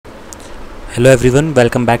Hello everyone,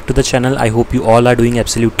 welcome back to the channel. I hope you all are doing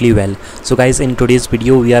absolutely well. So guys, in today's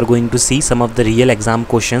video we are going to see some of the real exam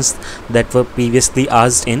questions that were previously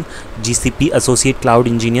asked in GCP Associate Cloud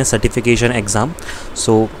Engineer Certification exam.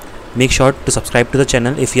 So make sure to subscribe to the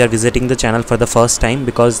channel if you are visiting the channel for the first time,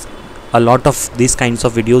 because a lot of these kinds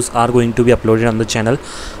of videos are going to be uploaded on the channel,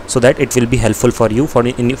 so that it will be helpful for you for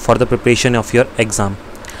the preparation of your exam.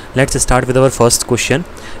 Let's start with our first question.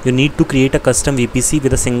 You need to create a custom VPC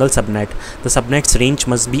with a single subnet. The subnet's range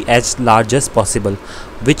must be as large as possible.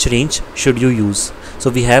 Which range should you use? So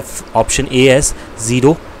we have option A as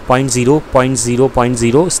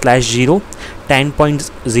 0.0.0.0/0,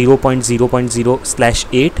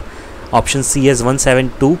 10.0.0.0/8, option C as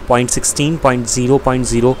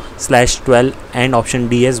 172.16.0.0/12, and option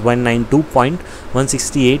D as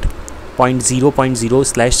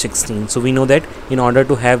 192.168.0.0/16. So we know that in order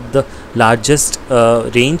to have the largest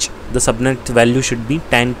range, the subnet value should be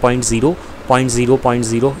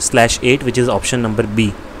 10.0.0.0/8, which is option number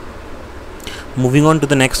B. Moving on to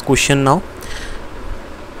the next question now.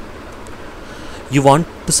 You want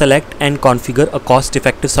to select and configure a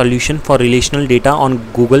cost-effective solution for relational data on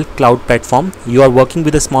Google Cloud Platform. You are working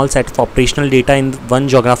with a small set of operational data in one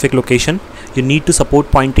geographic location. You need to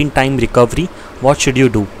support point-in-time recovery. What should you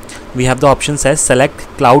do? We have the options as select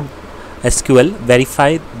Cloud SQL,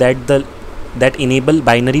 verify that enable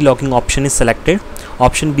binary logging option is selected.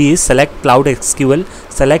 Option B is select Cloud SQL,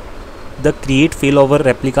 select the create failover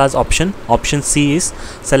replicas option. Option C is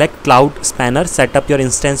select Cloud Spanner, set up your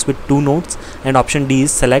instance with 2 nodes, and option D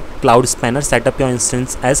is select Cloud Spanner, set up your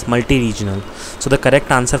instance as multi-regional. So the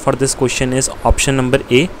correct answer for this question is option number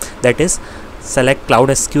A, that is select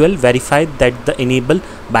Cloud SQL, verify that the enable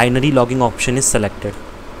binary logging option is selected.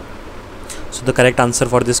 So the correct answer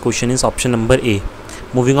for this question is option number A.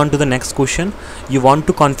 Moving on to the next question. You want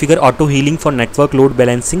to configure auto healing for network load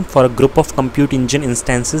balancing for a group of compute engine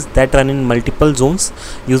instances that run in multiple zones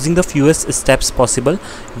using the fewest steps possible.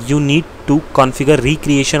 You need to configure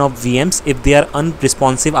recreation of VMs if they are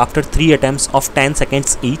unresponsive after 3 attempts of 10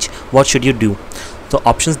 seconds each. What should you do? So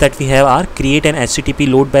options that we have are create an HTTP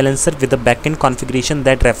load balancer with a backend configuration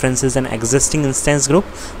that references an existing instance group.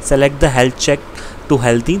 Select the health check to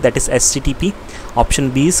healthy, that is HTTP.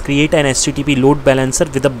 Option B is create an HTTP load balancer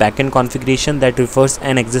with a backend configuration that refers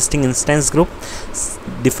an existing instance group.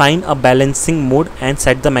 Define a balancing mode and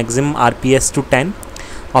set the maximum RPS to 10.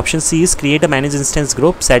 Option C is create a managed instance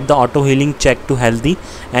group, set the auto healing check to healthy,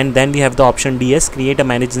 and then we have the option D as create a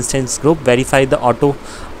managed instance group, verify the auto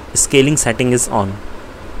scaling setting is on.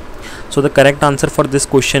 So the correct answer for this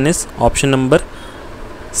question is option number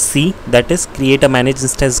C, that is create a managed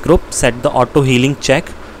instance group, set the auto healing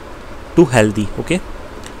check to healthy. Okay,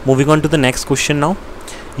 moving on to the next question now.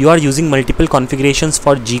 You are using multiple configurations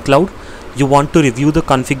for G-Cloud. You want to review the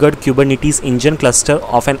configured Kubernetes engine cluster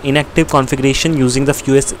of an inactive configuration using the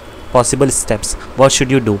fewest possible steps. What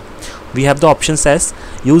should you do? We have the options as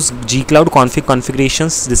use G-Cloud config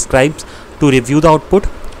configurations describes to review the output,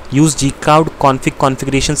 use G-Cloud config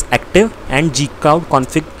configurations active, and G-Cloud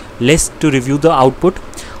config list to review the output.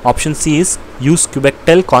 Option C is use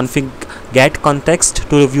kubectl config get context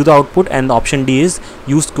to review the output, and option D is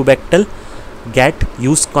use kubectl get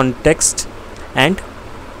use context and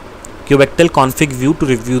kubectl config view to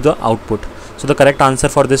review the output. So the correct answer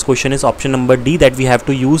for this question is option number D, that we have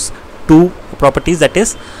to use 2 properties, that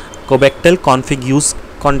is kubectl config use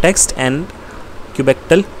context and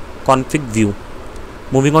kubectl config view.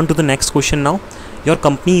 Moving on to the next question now. Your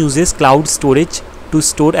company uses cloud storage to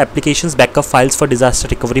store applications backup files for disaster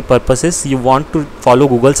recovery purposes. You want to follow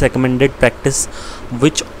Google's recommended practice.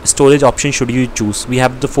 Which storage option should you choose? We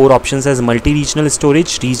have the 4 options as multi-regional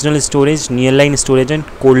storage, regional storage, nearline storage, and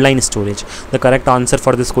cold line storage. The correct answer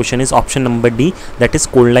for this question is option number D, that is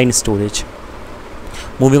cold line storage.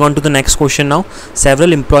 Moving on to the next question now.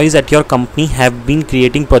 Several employees at your company have been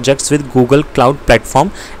creating projects with Google Cloud Platform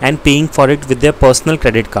and paying for it with their personal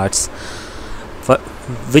credit cards,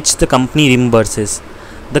 which the company reimburses.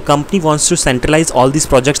 The company wants to centralize all these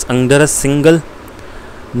projects under a single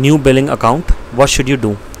new billing account. What should you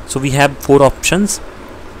do? So we have 4 options.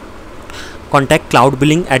 Contact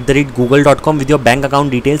cloudbilling@google.com with your bank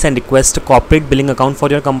account details and request a corporate billing account for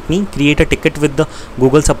your company. Create a ticket with the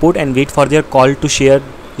Google support and wait for their call to share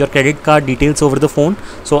your credit card details over the phone.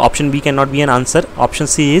 So option B cannot be an answer. Option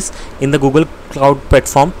C is in the Google Cloud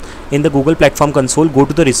Platform. In the Google Platform console, go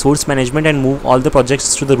to the resource management and move all the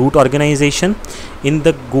projects to the root organization. In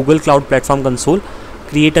the Google Cloud Platform console,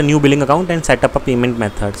 create a new billing account and set up a payment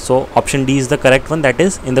method. So option D is the correct one, that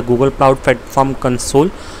is in the Google Cloud Platform console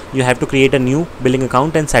you have to create a new billing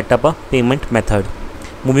account and set up a payment method.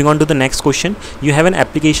 Moving on to the next question, you have an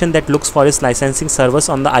application that looks for its licensing servers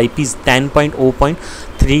on the IPs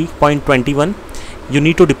 10.0.3.21. You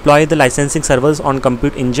need to deploy the licensing servers on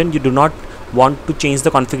Compute Engine. You do not want to change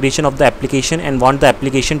the configuration of the application and want the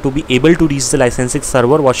application to be able to reach the licensing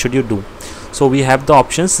server. What should you do? So we have the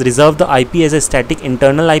options: reserve the IP as a static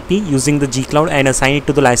internal IP using the G-Cloud and assign it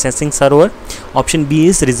to the licensing server. Option B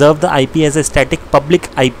is reserve the IP as a static public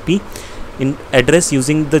IP in address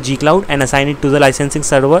using the G-Cloud and assign it to the licensing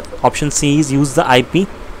server. Option C is use the IP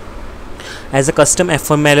as a custom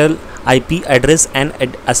ephemeral IP address and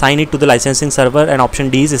assign it to the licensing server. And option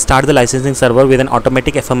D is start the licensing server with an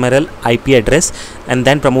automatic ephemeral IP address and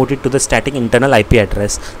then promote it to the static internal IP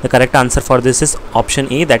address. The correct answer for this is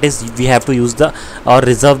option A, that is we have to use the or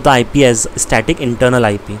reserve the IP as static internal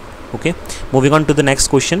IP. Okay, moving on to the next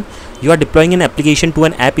question. You are deploying an application to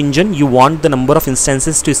an app engine. You want the number of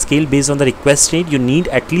instances to scale based on the request rate. You need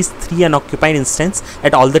at least 3 unoccupied instances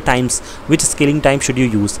at all the times. Which scaling time should you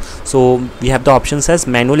use? So we have the options as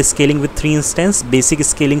manual scaling with 3 instances, basic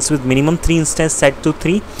scalings with minimum 3 instances set to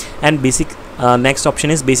 3, and basic next option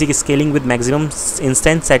is basic scaling with maximum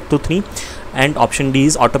instance set to 3, and option D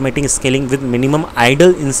is automatic scaling with minimum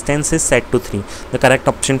idle instances set to 3. The correct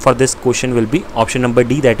option for this question will be option number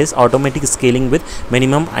D, that is automatic scaling with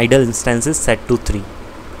minimum idle instances set to 3.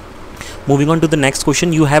 Moving on to the next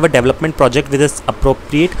question, you have a development project with its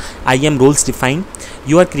appropriate IAM roles defined.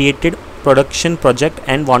 You are created production project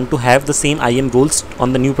and want to have the same IAM roles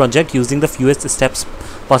on the new project using the fewest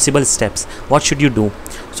possible steps. What should you do?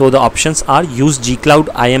 So the options are: use G-Cloud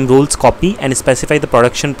IAM roles copy and specify the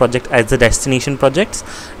production project as the destination projects.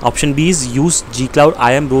 Option B is use G-Cloud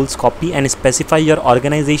IAM roles copy and specify your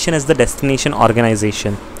organization as the destination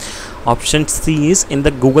organization. Option C is in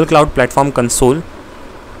the Google Cloud Platform console,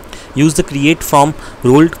 use the create from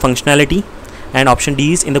role functionality. And option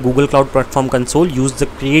D is in the Google Cloud Platform console, use the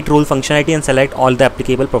create role functionality and select all the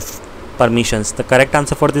applicable permissions. The correct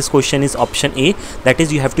answer for this question is option A, that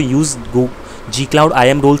is you have to use G-Cloud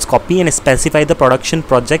IAM roles copy and specify the production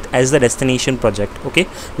project as the destination project. Okay,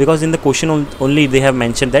 because in the question only they have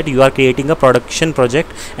mentioned that you are creating a production project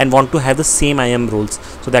and want to have the same IAM roles,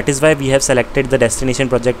 so that is why we have selected the destination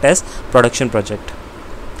project as production project.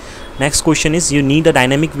 Next question is: you need a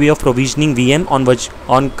dynamic way of provisioning VM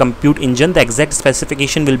on Compute Engine. The exact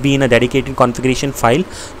specification will be in a dedicated configuration file.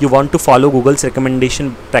 You want to follow Google's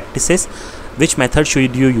recommendation practices. Which method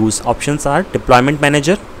should you use? Options are deployment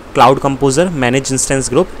manager, cloud composer, managed instance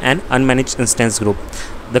group, and unmanaged instance group.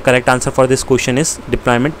 The correct answer for this question is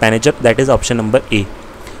deployment manager, that is option number A.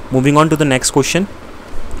 Moving on to the next question.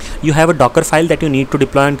 You have a Docker file that you need to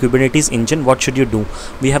deploy on Kubernetes engine. What should you do?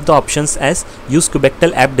 We have the options as use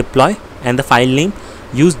kubectl app deploy and the file name,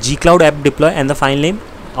 use G-Cloud app deploy and the file name.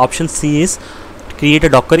 Option C is create a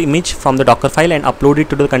Docker image from the Docker file and upload it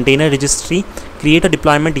to the container registry. Create a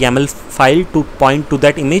deployment YAML file to point to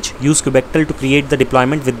that image. Use kubectl to create the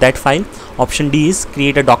deployment with that file. Option D is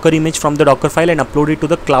create a Docker image from the Docker file and upload it to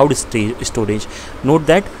the cloud storage. Note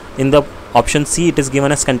that in the option C it is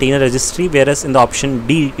given as container registry, whereas in the option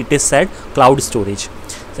D it is said cloud storage,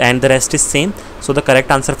 and the rest is same. So the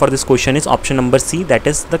correct answer for this question is option number C, that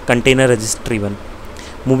is the container registry one.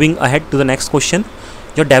 Moving ahead to the next question.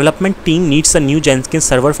 Your development team needs a new Jenkins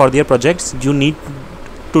server for their projects. You need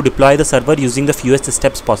to deploy the server using the fewest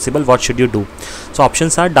steps possible. What should you do? So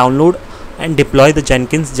options are download and deploy the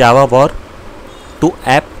Jenkins Java War to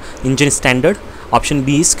App Engine Standard. Option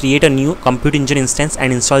B is create a new Compute Engine instance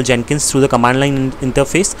and install Jenkins through the command line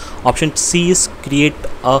interface. Option C is create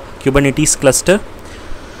a Kubernetes cluster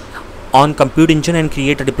on Compute Engine and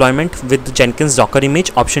create a deployment with the Jenkins Docker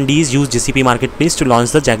image. Option D is use GCP Marketplace to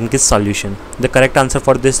launch the Jenkins solution. The correct answer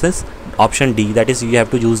for this is option D, that is you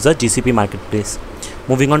have to use the GCP Marketplace.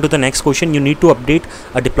 Moving on to the next question. You need to update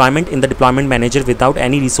a deployment in the deployment manager without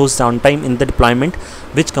any resource downtime in the deployment.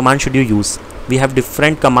 Which command should you use? We have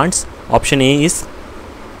different commands. Option A is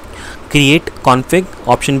create config,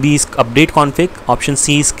 option B is update config, option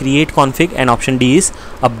C is create config, and option D is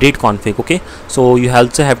update config. Okay, so you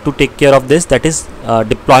also have to take care of this, that is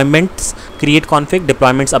deployments create config,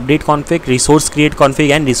 deployments update config, resource create config,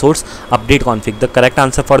 and resource update config. The correct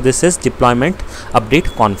answer for this is deployment update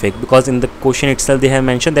config, because in the question itself they have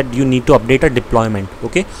mentioned that you need to update a deployment.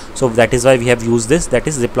 Okay, so that is why we have used this, that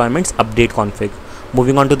is deployments update config.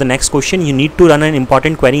 Moving on to the next question. You need to run an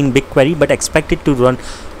important query in BigQuery but expect it to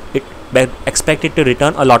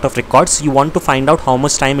return a lot of records. You want to find out how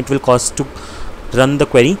much time it will cost to run the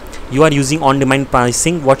query. You are using on-demand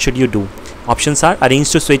pricing. What should you do? Options are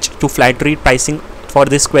arrange to switch to flat rate pricing for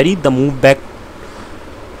this query, the move back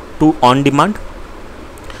to on-demand,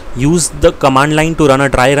 Use the command line to run a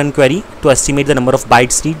dry run query to estimate the number of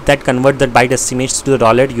bytes needed, that convert that byte estimates to the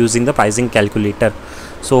dollar using the pricing calculator.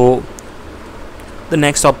 So the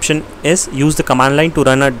next option is use the command line to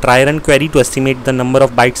run a dry run query to estimate the number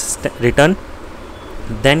of bytes returned,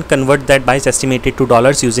 then convert that bytes estimated to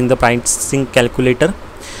dollars using the pricing calculator.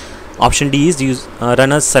 Option D is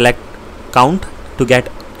run a select count to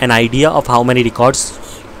get an idea of how many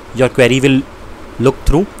records your query will look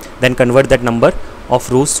through, then convert that number of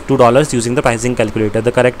rows to dollars using the pricing calculator.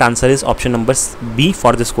 The correct answer is option number B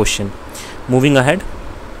for this question. Moving ahead,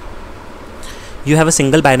 you have a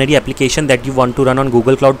single binary application that you want to run on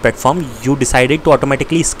Google Cloud Platform. You decided to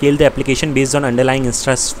automatically scale the application based on underlying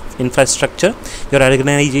infrastructure. Your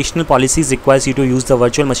organizational policies requires you to use the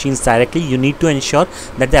virtual machines directly. You need to ensure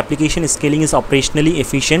that the application scaling is operationally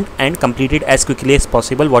efficient and completed as quickly as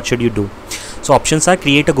possible. What should you do? So options are: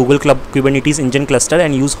 create a Google Cloud Kubernetes engine cluster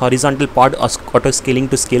and use horizontal pod auto scaling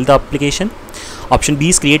to scale the application. Option B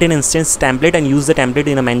is create an instance template and use the template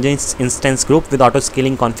in a managed instance group with auto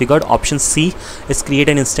scaling configured. Option C is create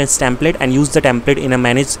an instance template and use the template in a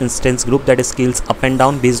managed instance group that scales up and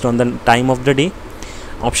down based on the time of the day.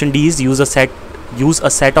 Option D is use a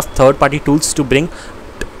set of third-party tools to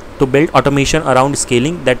build automation around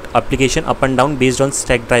scaling that application up and down based on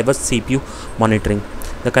stack drivers CPU monitoring.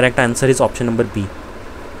 The correct answer is option number B.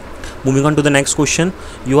 Moving on to the next question,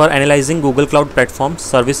 you are analyzing Google Cloud Platform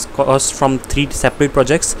service cost from 3 separate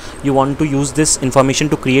projects. You want to use this information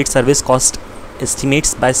to create service cost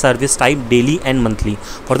estimates by service type, daily and monthly,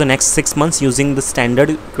 for the next 6 months using the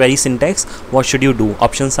standard query syntax. What should you do?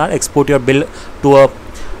 Options are: export your bill to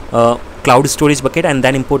a cloud storage bucket and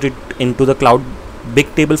then import it into the cloud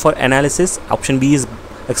big table for analysis. Option B is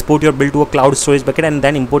export your bill to a cloud storage bucket and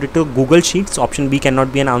then import it to Google Sheets. Option B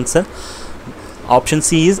cannot be an answer. Option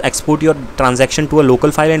C is export your transaction to a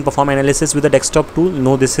local file and perform analysis with a desktop tool.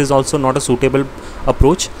 No, this is also not a suitable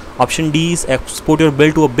approach. Option D is export your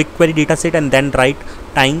bill to a BigQuery dataset and then write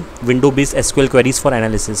time window based SQL queries for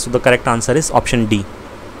analysis. So the correct answer is option D.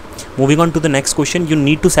 Moving on to the next question, you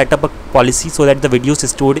need to set up a policy so that the videos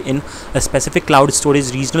stored in a specific cloud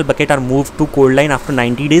storage regional bucket are moved to Codeline after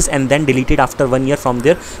 90 days and then deleted after 1 year from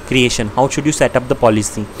their creation. How should you set up the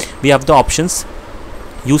policy? We have the options: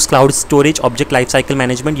 use cloud storage object lifecycle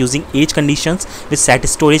management using age conditions with set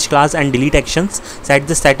storage class and delete actions. Set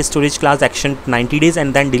the set storage class action 90 days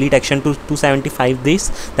and then delete action to 275 days,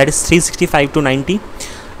 that is 365 to 90.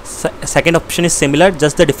 Second option is similar,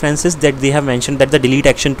 just the difference is that they have mentioned that the delete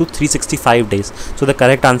action to 365 days. So the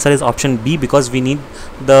correct answer is option B, because we need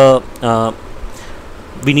that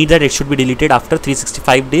it should be deleted after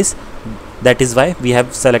 365 days. That is why we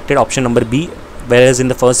have selected option number B, whereas in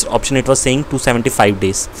the first option it was saying 275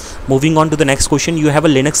 days. Moving on to the next question, you have a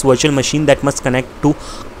Linux virtual machine that must connect to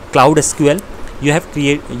Cloud SQL.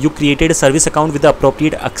 You created a service account with the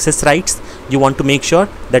appropriate access rights. You want to make sure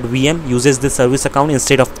that VM uses this service account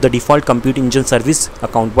instead of the default compute engine service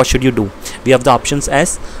account. What should you do? We have the options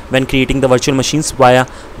as: when creating the virtual machines via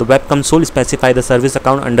the web console, specify the service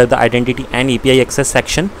account under the identity and API access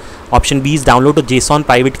section. Option B is download a JSON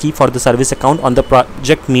private key for the service account on the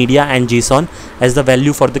project media and JSON as the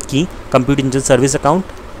value for the key compute engine service account.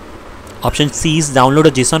 Option C is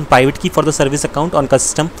download a JSON private key for the service account on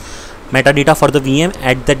custom metadata for the VM,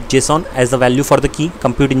 add that JSON as the value for the key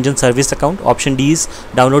compute engine service account. Option D is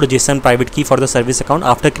download a JSON private key for the service account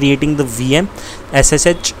after creating the VM,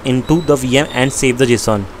 SSH into the VM and save the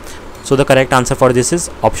JSON. So the correct answer for this is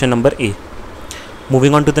option number A.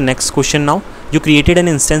 Moving on to the next question now. You created an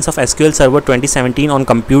instance of SQL Server 2017 on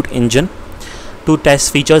Compute Engine to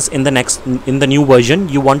test features in the new version.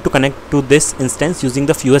 You want to connect to this instance using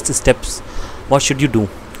the fewest steps. What should you do?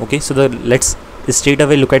 Okay, so let's straight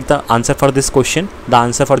away look at the answer for this question. The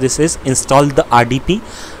answer for this is: install the RDP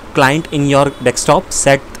client in your desktop,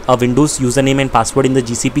 set a Windows username and password in the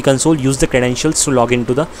GCP console, use the credentials to log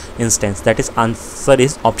into the instance. That is answer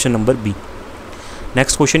is option number B.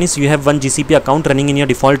 Next question is: you have one GCP account running in your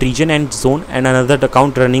default region and zone and another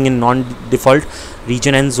account running in non-default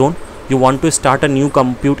region and zone. You want to start a new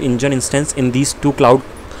compute engine instance in these two cloud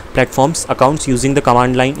platforms accounts using the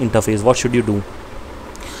command line interface. What should you do?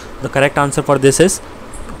 The correct answer for this is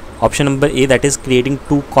option number A, that is creating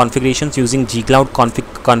two configurations using gcloud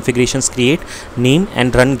configurations create name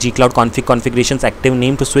and run gcloud config configurations active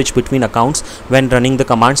name to switch between accounts when running the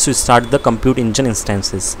commands to start the compute engine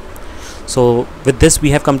instances. So with this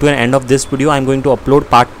we have come to an end of this video. I am going to upload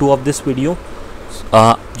part 2 of this video.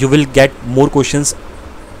 You will get more questions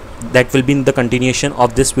that will be in the continuation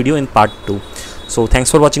of this video in part 2. So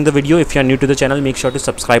thanks for watching the video. If you are new to the channel, make sure to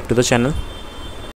subscribe to the channel.